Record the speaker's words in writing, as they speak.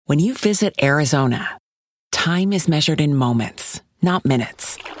When you visit Arizona, time is measured in moments, not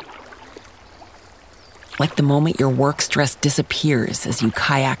minutes. Like the moment your work stress disappears as you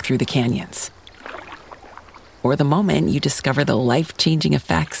kayak through the canyons. Or the moment you discover the life-changing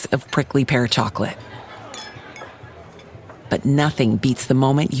effects of prickly pear chocolate. But nothing beats the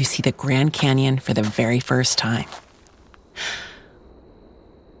moment you see the Grand Canyon for the very first time.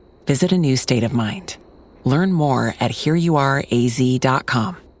 Visit a new state of mind. Learn more at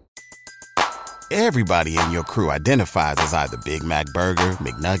hereyouareaz.com. Everybody in your crew identifies as either Big Mac Burger,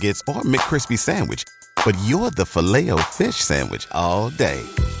 McNuggets, or McCrispy Sandwich. But you're the Filet-O-Fish Sandwich all day.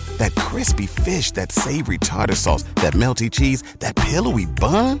 That crispy fish, that savory tartar sauce, that melty cheese, that pillowy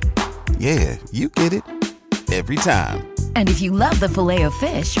bun. Yeah, you get it. Every time. And if you love the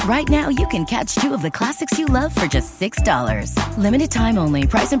Filet-O-Fish, right now you can catch two of the classics you love for just $6. Limited time only.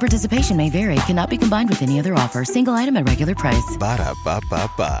 Price and participation may vary. Cannot be combined with any other offer. Single item at regular price.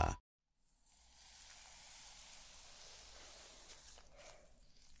 Ba-da-ba-ba-ba.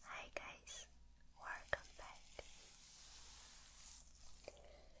 Hi guys, welcome back.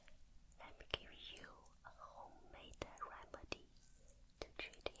 Let me give you a homemade remedy to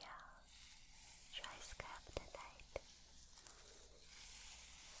treat your dry scalp tonight.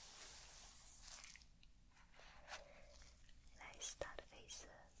 Let's start with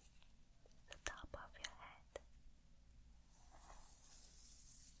the top of your head.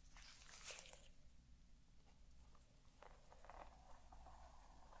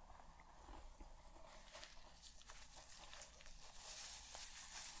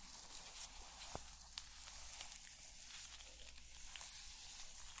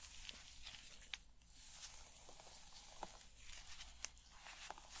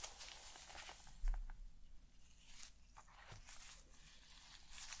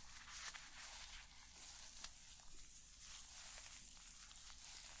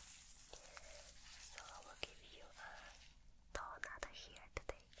 So I will give you a donut here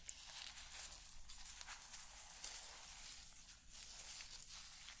today.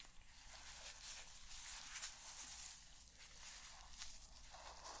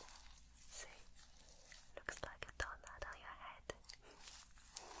 See, looks like a donut on your head.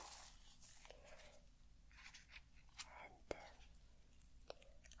 And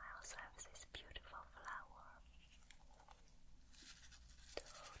I also have this beautiful flower to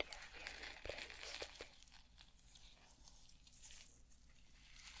hold your hair in place today.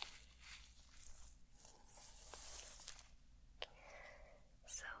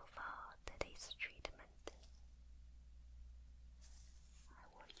 So for today's treatment, I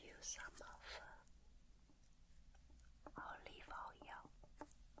will use some of olive oil.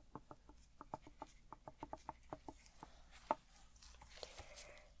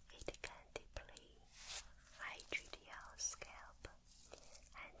 It can deeply hydrate your scalp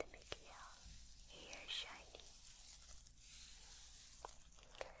and make your hair shiny.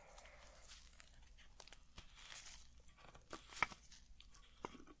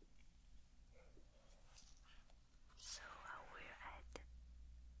 So I will add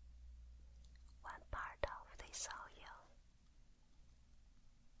 1 part of this oil.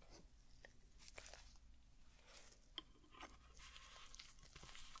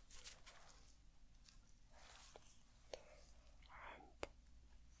 And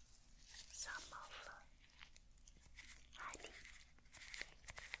some of honey.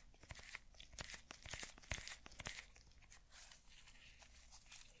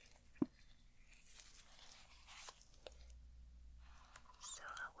 So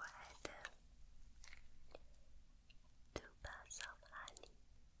I will add 2 parts of honey.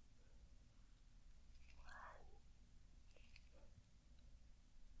 1,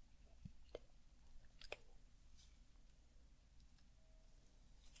 2.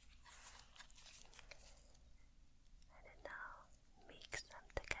 And now mix them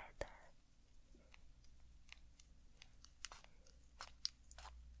together.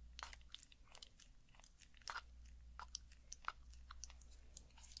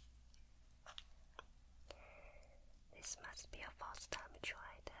 This must be a first time you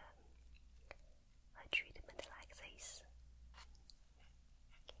tried a treatment like this.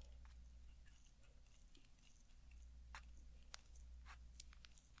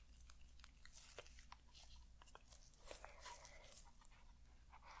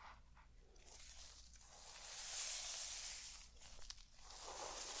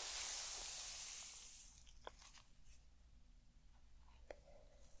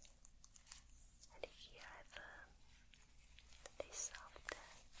 And here I have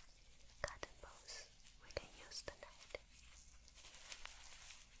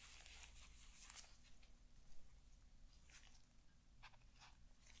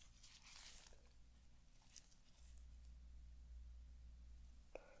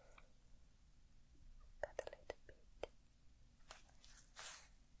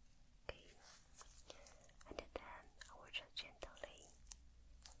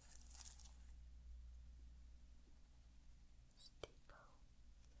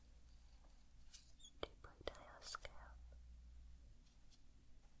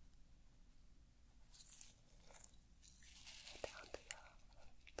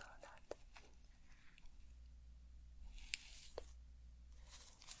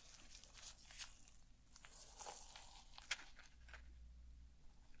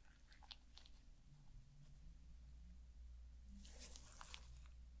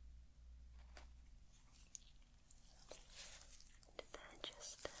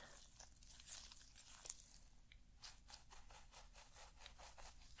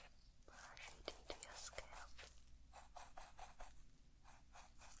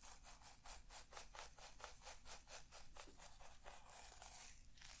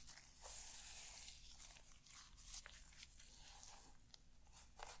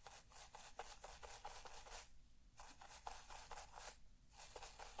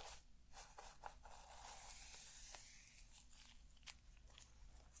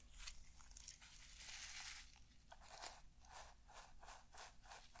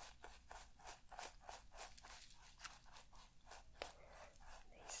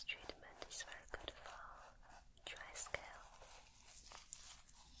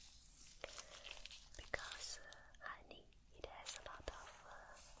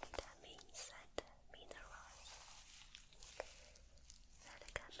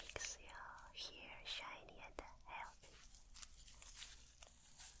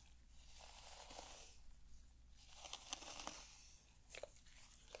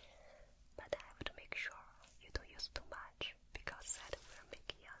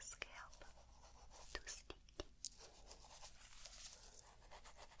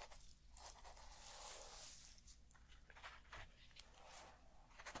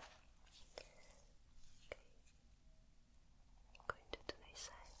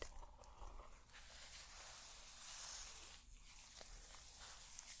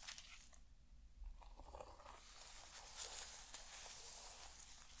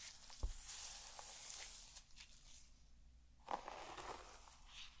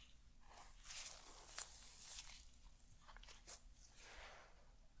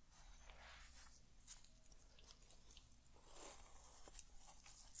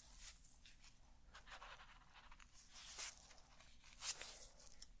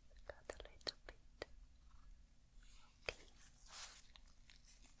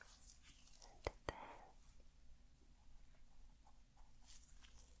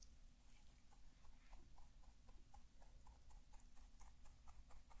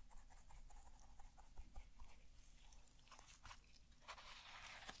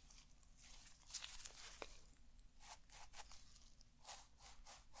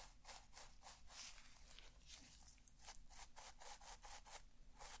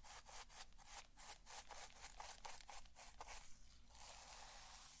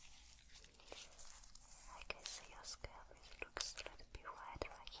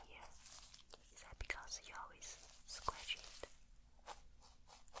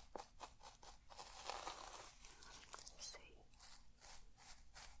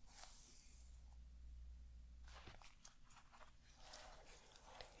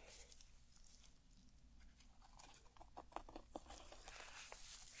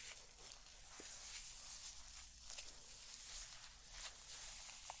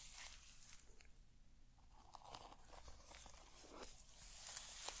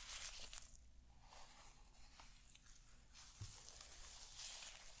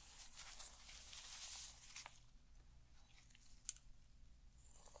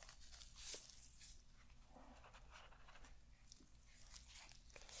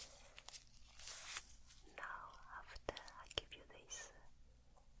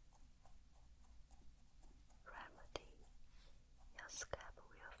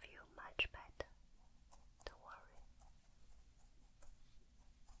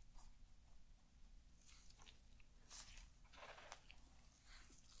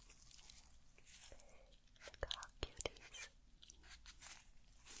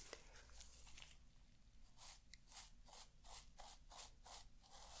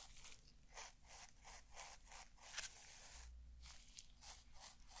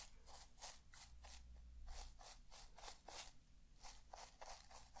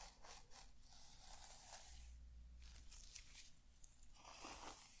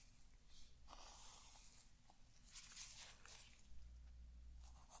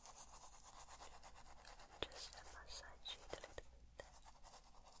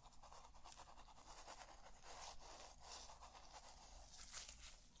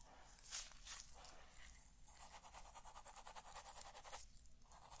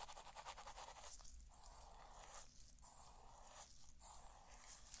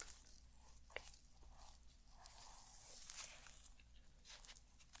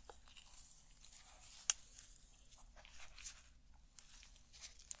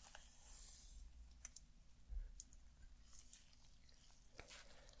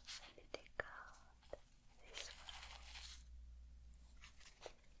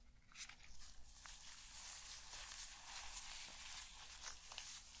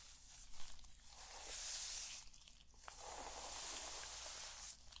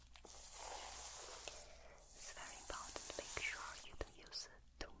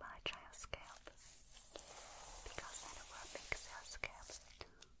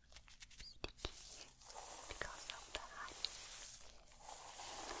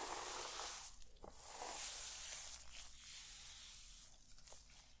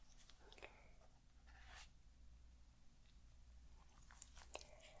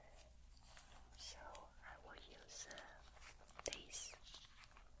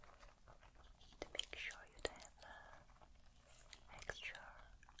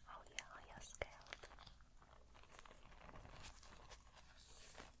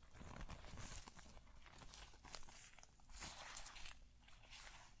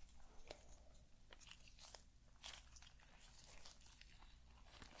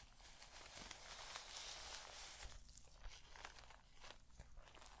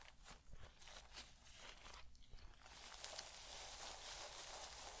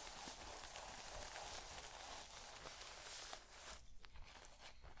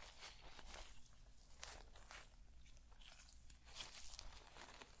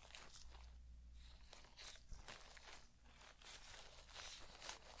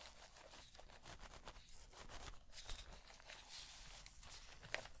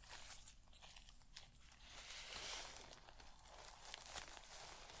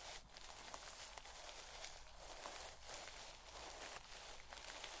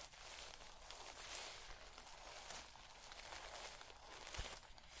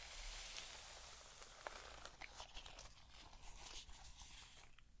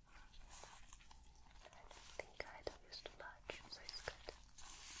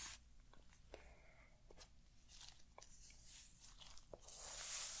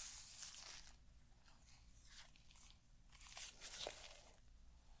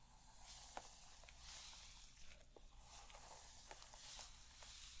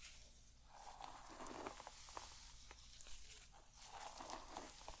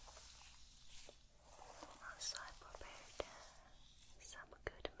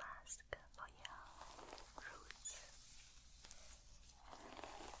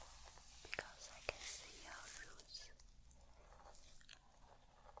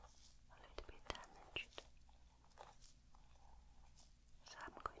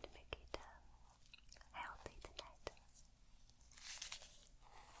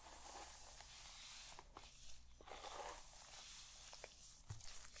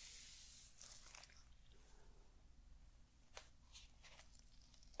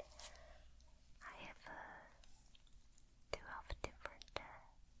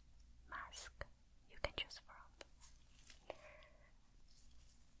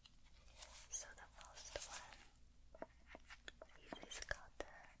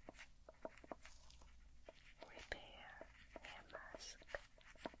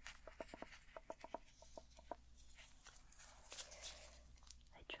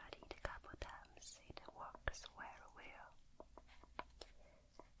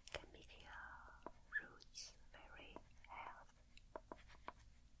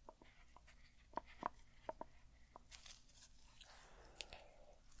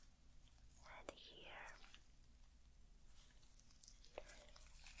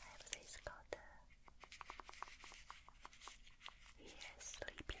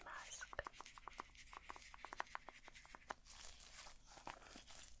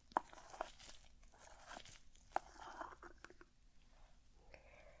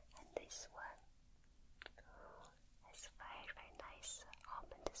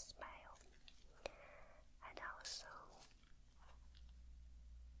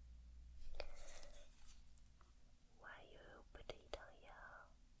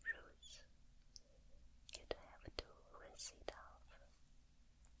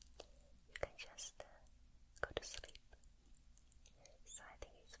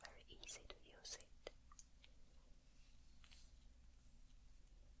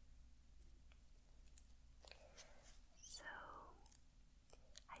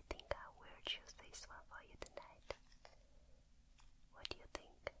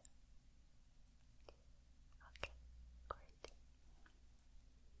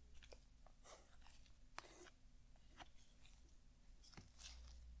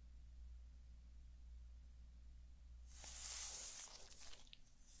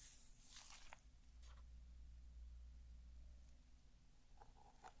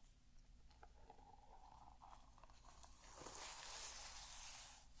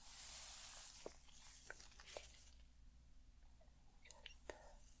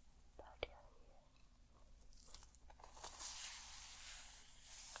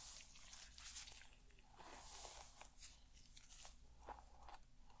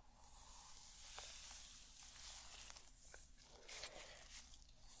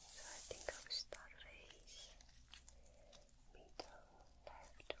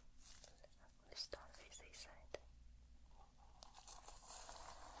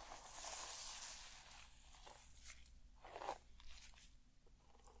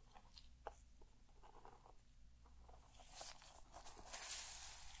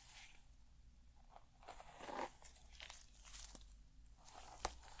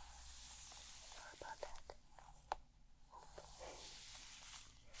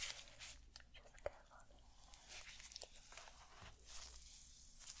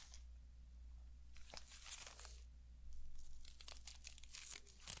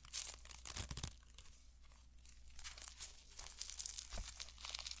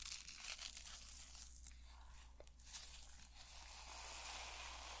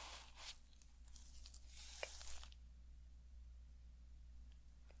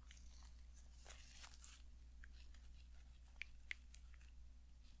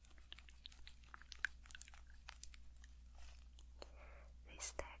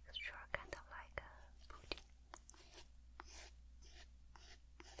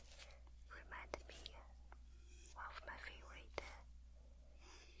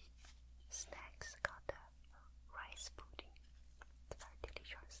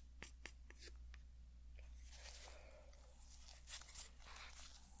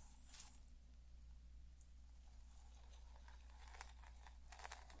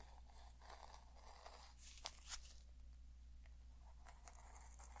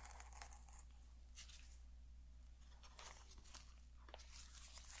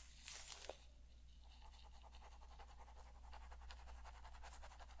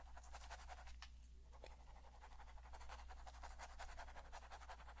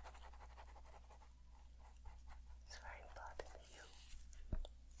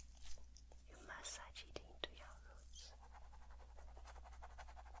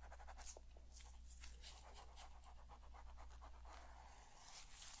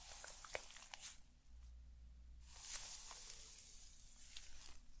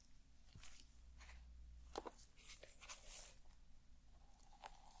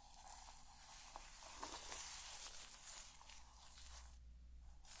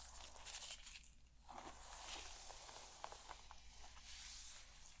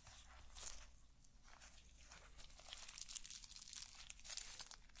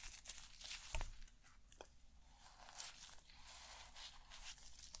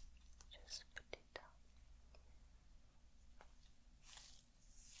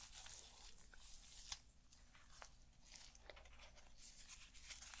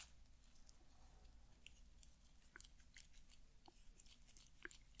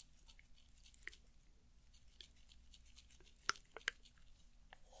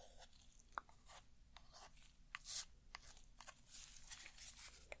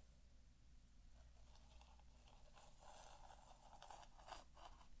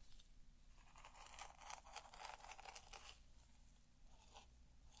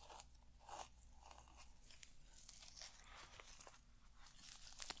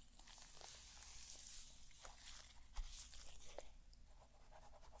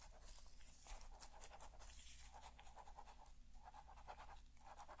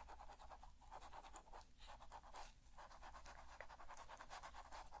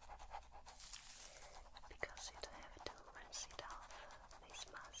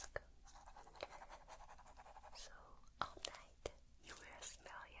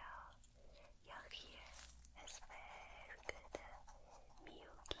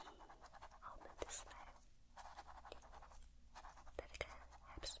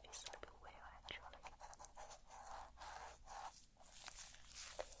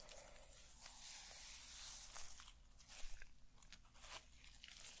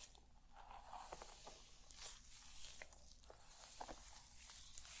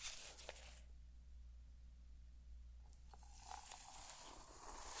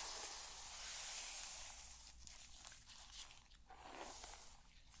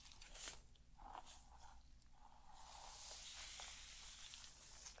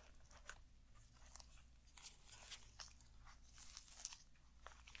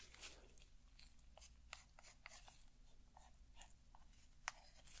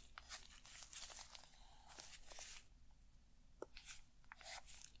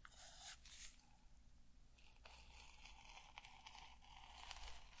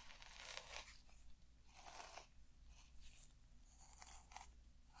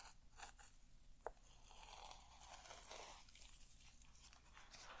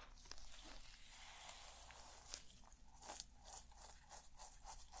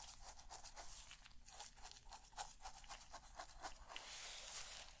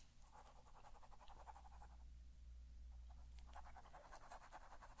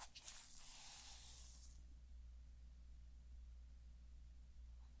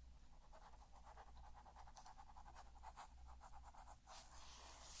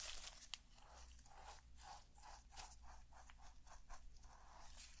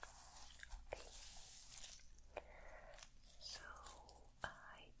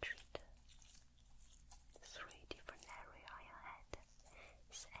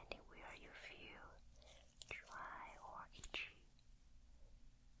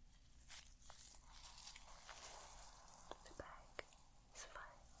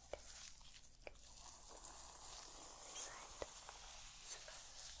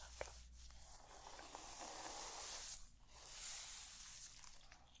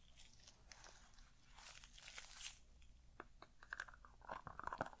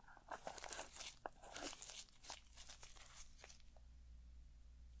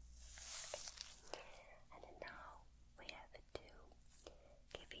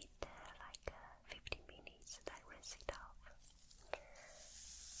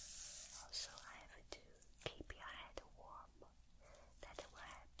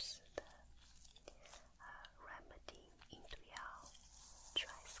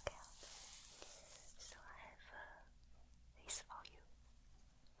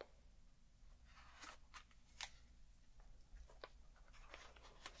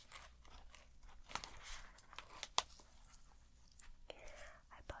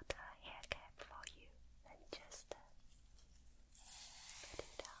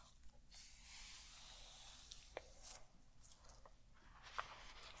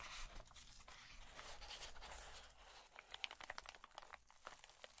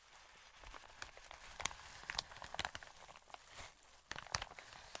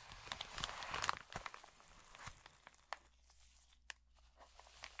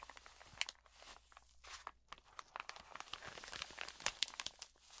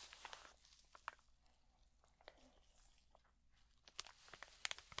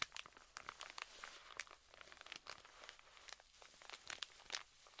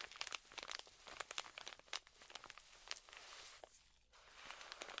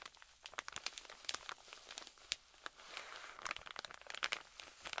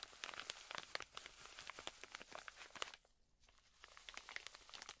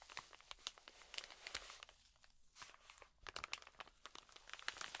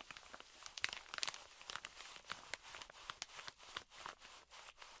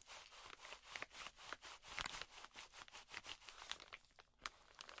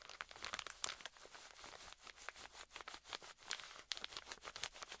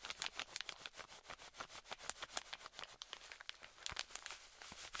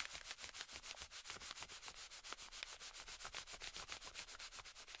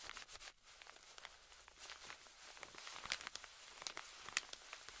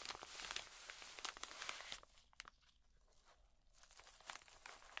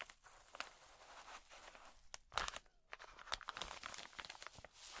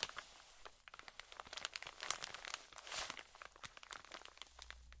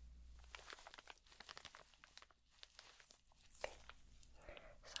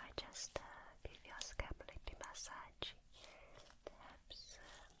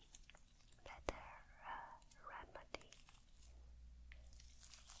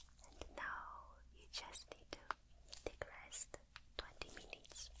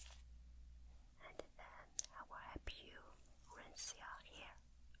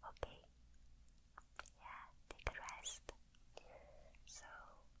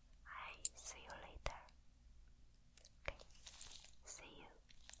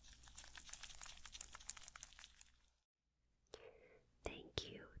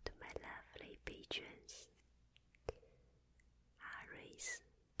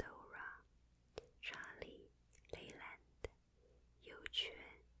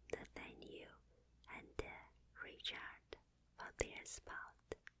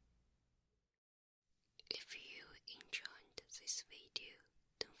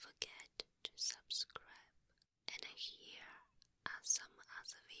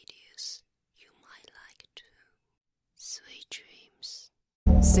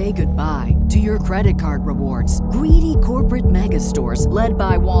say goodbye to your credit card rewards. Greedy corporate mega stores, led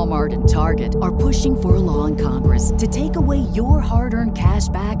by Walmart and Target, are pushing for a law in Congress to take away your hard-earned cash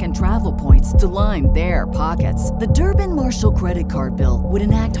back and travel points to line their pockets. The Durbin-Marshall credit card bill would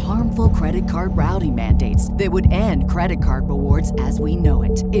enact harmful credit card routing mandates that would end credit card rewards as we know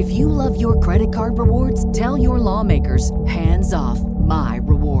it. If you love your credit card rewards, tell your lawmakers, hands off my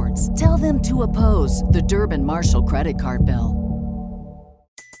rewards. Tell them to oppose the Durbin-Marshall credit card bill.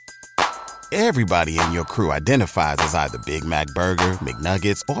 Everybody in your crew identifies as either Big Mac Burger,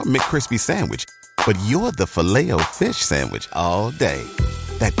 McNuggets, or McCrispy Sandwich. But you're the Filet-O-Fish Sandwich all day.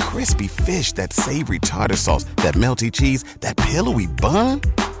 That crispy fish, that savory tartar sauce, that melty cheese, that pillowy bun.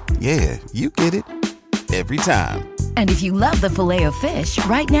 Yeah, you get it. Every time. And if you love the Filet-O-Fish,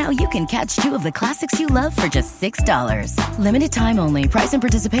 right now you can catch two of the classics you love for just $6. Limited time only. Price and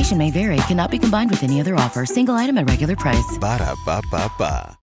participation may vary. Cannot be combined with any other offer. Single item at regular price. Ba-da-ba-ba-ba.